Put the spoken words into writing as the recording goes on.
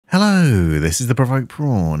Hello, this is the Provoked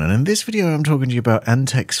Prawn, and in this video I'm talking to you about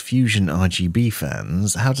Antec Fusion RGB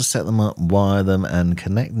fans, how to set them up, wire them, and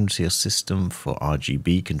connect them to your system for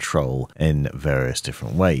RGB control in various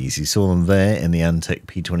different ways. You saw them there in the Antec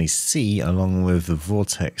P20C along with the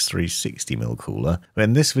Vortex 360mm cooler. But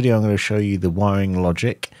in this video I'm going to show you the wiring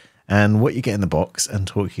logic and what you get in the box and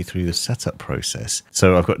talk you through the setup process.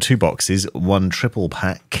 So I've got two boxes, one triple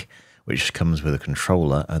pack, which comes with a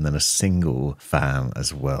controller, and then a single fan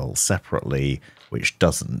as well separately, which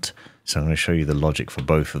doesn't. So I'm going to show you the logic for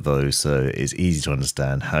both of those so it's easy to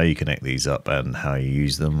understand how you connect these up and how you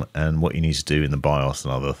use them and what you need to do in the BIOS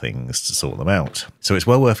and other things to sort them out. So it's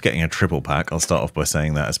well worth getting a triple pack. I'll start off by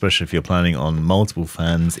saying that, especially if you're planning on multiple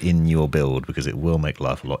fans in your build, because it will make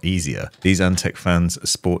life a lot easier. These Antec fans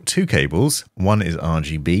sport two cables. One is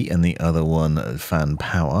RGB and the other one fan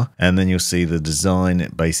power. And then you'll see the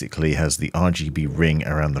design basically has the RGB ring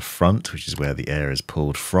around the front, which is where the air is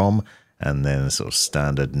pulled from. And then the sort of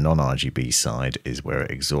standard non-RGB side is where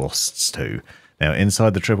it exhausts to. Now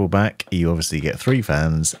inside the triple back, you obviously get three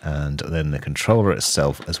fans and then the controller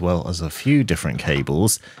itself, as well as a few different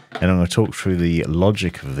cables. And I'm going to talk through the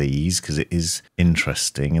logic of these because it is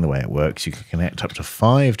interesting in the way it works. You can connect up to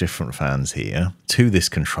 5 different fans here to this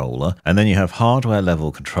controller, and then you have hardware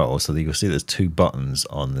level control. So you'll see there's 2 buttons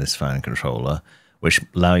on this fan controller, which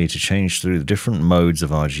allow you to change through the different modes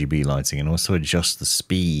of RGB lighting and also adjust the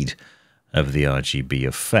speed of the RGB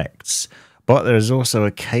effects. But there is also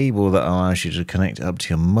a cable that allows you to connect up to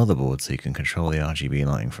your motherboard so you can control the RGB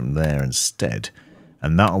lighting from there instead.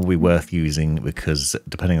 And that will be worth using because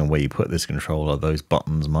depending on where you put this controller, those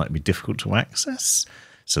buttons might be difficult to access.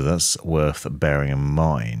 So that's worth bearing in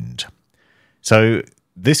mind. So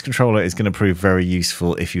this controller is going to prove very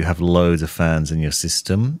useful if you have loads of fans in your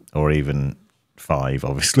system, or even 5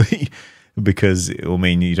 obviously, because it will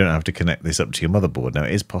mean you don't have to connect this up to your motherboard. Now,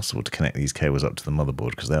 it is possible to connect these cables up to the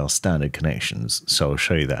motherboard because they are standard connections, so I'll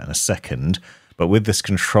show you that in a second. But with this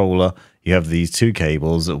controller, you have these 2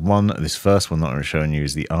 cables. This first one that I'm showing you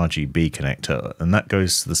is the RGB connector, and that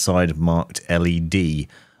goes to the side marked LED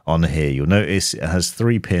on here. You'll notice it has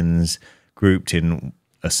 3 pins grouped in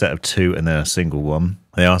a set of 2 and then a single one.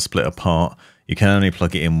 They are split apart. You can only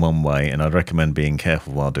plug it in one way, and I'd recommend being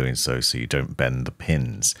careful while doing so you don't bend the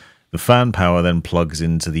pins. The fan power then plugs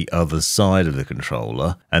into the other side of the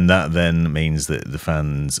controller, and that then means that the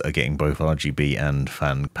fans are getting both RGB and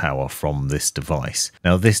fan power from this device.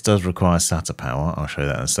 Now this does require SATA power, I'll show you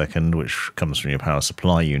that in a second, which comes from your power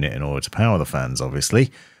supply unit in order to power the fans obviously,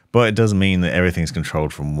 but it does mean that everything's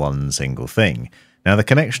controlled from one single thing. Now the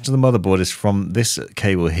connection to the motherboard is from this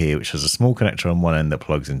cable here, which has a small connector on one end that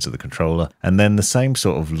plugs into the controller, and then the same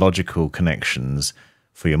sort of logical connections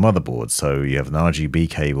for your motherboard. So you have an RGB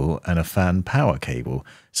cable and a fan power cable.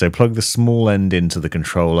 So plug the small end into the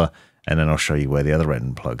controller and then I'll show you where the other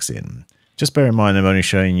end plugs in. Just bear in mind I'm only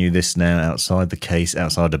showing you this now outside the case,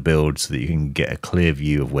 outside the build, so that you can get a clear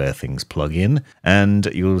view of where things plug in. And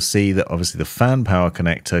you'll see that obviously the fan power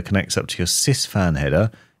connector connects up to your sys fan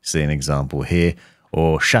header, see an example here,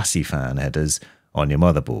 or chassis fan headers on your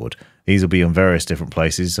motherboard. These will be on various different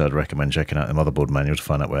places, so I'd recommend checking out the motherboard manual to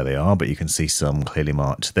find out where they are, but you can see some clearly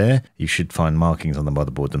marked there. You should find markings on the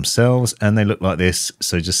motherboard themselves, and they look like this,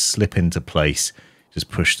 so just slip into place, just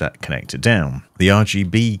push that connector down. The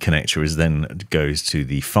RGB connector is then goes to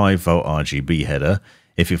the 5V RGB header.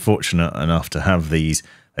 If you're fortunate enough to have these,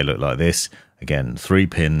 they look like this. Again, 3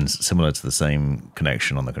 pins, similar to the same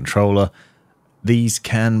connection on the controller. These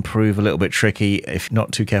can prove a little bit tricky. If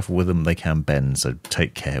not too careful with them, they can bend, so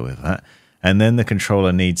take care with that. And then the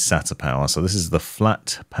controller needs SATA power. So this is the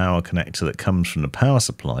flat power connector that comes from the power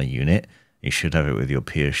supply unit. You should have it with your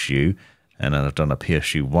PSU. And I've done a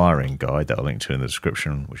PSU wiring guide that I'll link to in the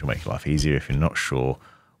description, which will make life easier if you're not sure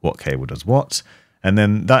what cable does what. And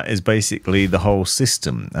then that is basically the whole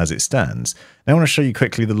system as it stands. Now I want to show you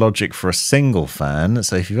quickly the logic for a single fan.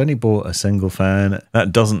 So if you've only bought a single fan,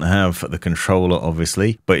 that doesn't have the controller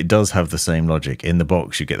obviously, but it does have the same logic. In the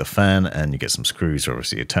box you get the fan and you get some screws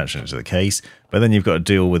obviously attaching it to the case, but then you've got to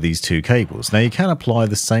deal with these 2 cables. Now you can apply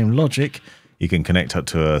the same logic. You can connect up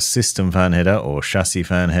to a system fan header or chassis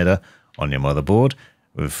fan header on your motherboard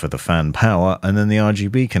for the fan power, and then the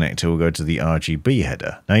RGB connector will go to the RGB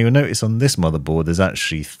header. Now you'll notice on this motherboard there's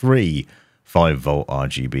actually 3 5V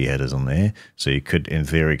RGB headers on there, so you could in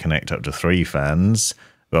theory connect up to 3 fans,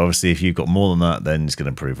 but obviously if you've got more than that then it's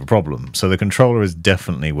going to prove a problem. So the controller is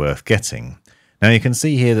definitely worth getting. Now you can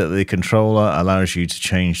see here that the controller allows you to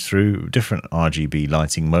change through different RGB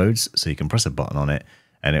lighting modes, so you can press a button on it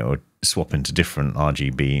and it will swap into different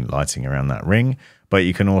RGB lighting around that ring, but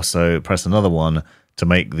you can also press another one to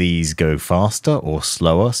make these go faster or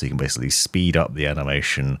slower, so you can basically speed up the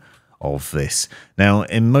animation of this. Now,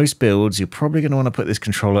 in most builds, you're probably going to want to put this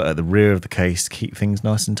controller at the rear of the case to keep things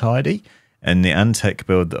nice and tidy. And the Antec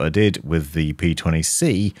build that I did with the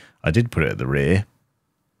P20C, I did put it at the rear.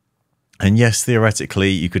 And yes, theoretically,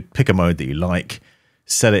 you could pick a mode that you like,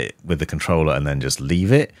 set it with the controller, and then just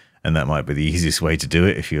leave it. And that might be the easiest way to do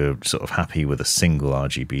it if you're sort of happy with a single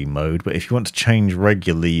RGB mode. But if you want to change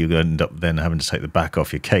regularly, you end up then having to take the back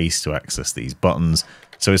off your case to access these buttons.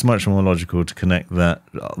 So it's much more logical to connect that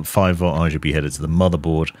 5-volt RGB header to the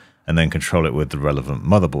motherboard and then control it with the relevant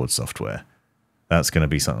motherboard software. That's going to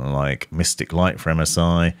be something like Mystic Light for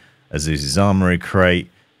MSI, Azusa's Armory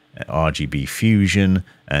Crate, RGB Fusion,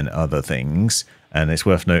 and other things. And it's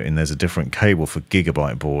worth noting there's a different cable for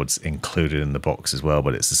gigabyte boards included in the box as well,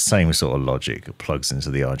 but it's the same sort of logic. It plugs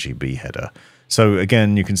into the RGB header. So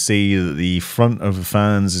again, you can see that the front of the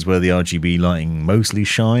fans is where the RGB lighting mostly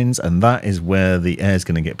shines, and that is where the air is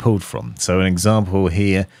going to get pulled from. So an example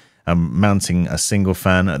here, I'm mounting a single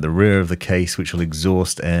fan at the rear of the case, which will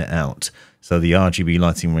exhaust air out. So the RGB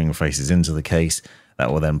lighting ring faces into the case.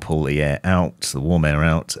 That will then pull the air out, the warm air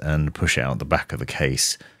out, and push it out the back of the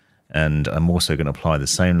case. And I'm also going to apply the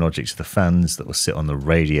same logic to the fans that will sit on the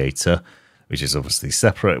radiator, which is obviously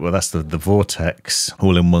separate. Well, that's the Vortex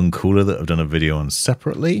all-in-one cooler that I've done a video on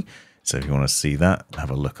separately. So if you want to see that, have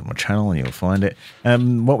a look at my channel and you'll find it.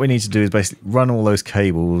 What we need to do is basically run all those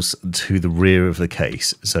cables to the rear of the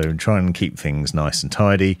case. So try and keep things nice and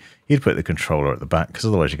tidy. You'd put the controller at the back, because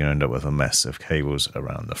otherwise you're going to end up with a mess of cables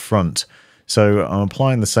around the front. So I'm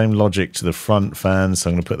applying the same logic to the front fans. So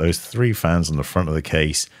I'm going to put those 3 fans on the front of the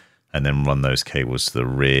case and then run those cables to the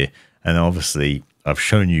rear. And obviously, I've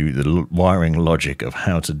shown you the wiring logic of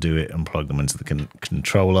how to do it and plug them into the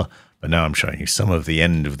controller. But now I'm showing you some of the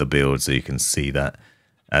end of the build so you can see that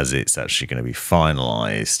as it's actually going to be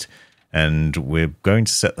finalized. And we're going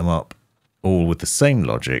to set them up all with the same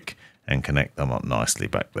logic and connect them up nicely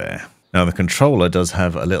back there. Now the controller does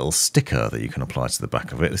have a little sticker that you can apply to the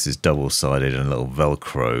back of it. This is double-sided and a little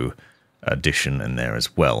Velcro addition in there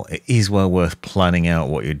as well. It is well worth planning out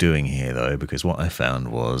what you're doing here though, because what I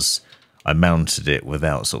found was I mounted it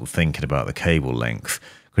without sort of thinking about the cable length,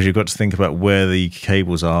 because you've got to think about where the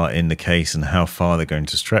cables are in the case and how far they're going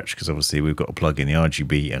to stretch, because obviously we've got to plug in the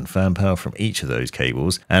RGB and fan power from each of those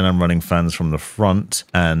cables, and I'm running fans from the front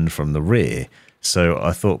and from the rear. So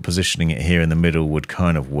I thought positioning it here in the middle would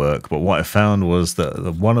kind of work, but what I found was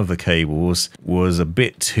that one of the cables was a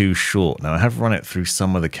bit too short. Now I have run it through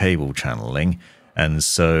some of the cable channeling, and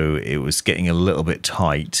so it was getting a little bit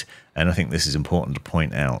tight, and I think this is important to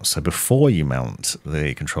point out. So before you mount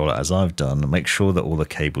the controller, as I've done, make sure that all the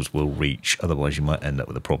cables will reach, otherwise you might end up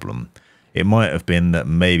with a problem. It might have been that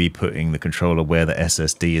maybe putting the controller where the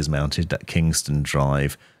SSD is mounted, that Kingston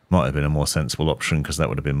drive, might have been a more sensible option, because that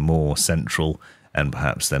would have been more central and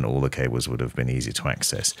perhaps then all the cables would have been easy to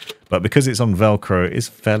access. But because it's on Velcro, it's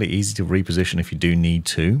fairly easy to reposition if you do need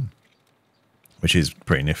to, which is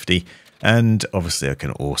pretty nifty. And obviously I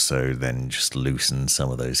can also then just loosen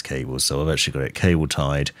some of those cables. So I've actually got it cable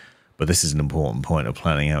tied, but this is an important point of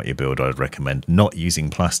planning out your build. I'd recommend not using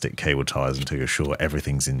plastic cable ties until you're sure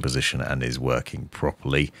everything's in position and is working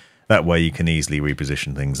properly. That way you can easily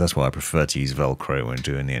reposition things. That's why I prefer to use Velcro when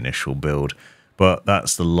doing the initial build. But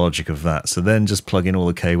that's the logic of that. So then just plug in all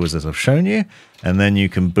the cables as I've shown you, and then you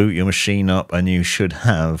can boot your machine up and you should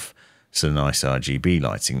have some nice RGB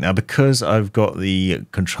lighting. Now, because I've got the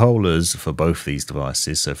controllers for both these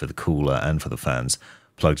devices, so for the cooler and for the fans,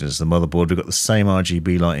 plugged into the motherboard, we've got the same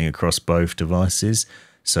RGB lighting across both devices.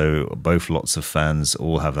 So both lots of fans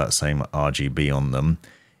all have that same RGB on them.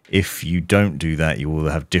 If you don't do that, you will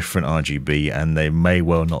have different RGB and they may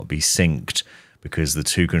well not be synced, because the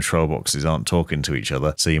two control boxes aren't talking to each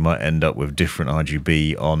other. So you might end up with different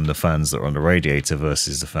RGB on the fans that are on the radiator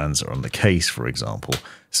versus the fans that are on the case, for example.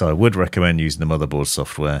 So I would recommend using the motherboard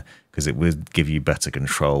software, because it would give you better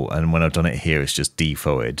control. And when I've done it here, it's just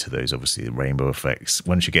defaulted to those, obviously, the rainbow effects.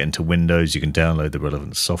 Once you get into Windows, you can download the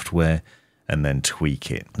relevant software and then tweak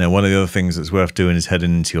it. Now, one of the other things that's worth doing is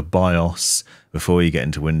heading into your BIOS before you get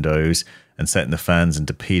into Windows and setting the fans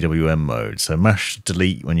into PWM mode. So mash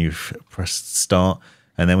delete when you've pressed start,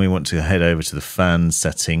 and then we want to head over to the fan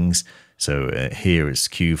settings. So here it's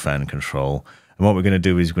Q fan control. And what we're going to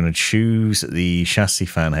do is we're going to choose the chassis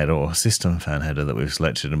fan header or system fan header that we've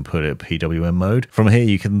selected and put it at PWM mode. From here,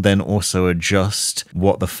 you can then also adjust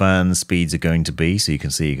what the fan speeds are going to be. So you can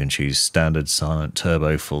see you can choose standard, silent,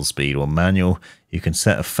 turbo, full speed, or manual. You can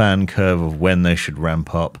set a fan curve of when they should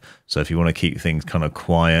ramp up. So if you want to keep things kind of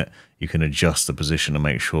quiet, You can adjust the position and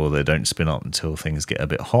make sure they don't spin up until things get a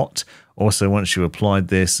bit hot. Also, once you applied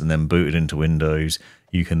this and then booted into Windows,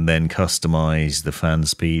 you can then customize the fan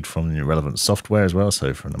speed from the relevant software as well,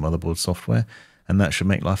 so from the motherboard software, and that should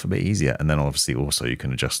make life a bit easier. And then obviously also you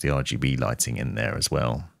can adjust the RGB lighting in there as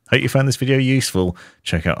well. Hope you found this video useful.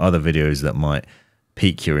 Check out other videos that might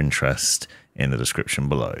pique your interest in the description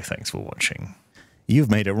below. Thanks for watching. You've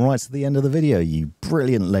made it right to the end of the video, you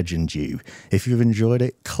brilliant legend you. If you've enjoyed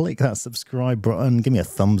it, click that subscribe button, give me a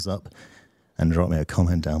thumbs up, and drop me a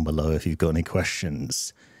comment down below if you've got any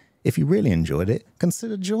questions. If you really enjoyed it,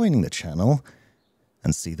 consider joining the channel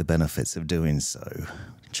and see the benefits of doing so.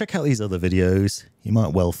 Check out these other videos, you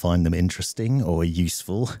might well find them interesting or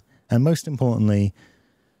useful, and most importantly,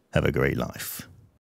 have a great life.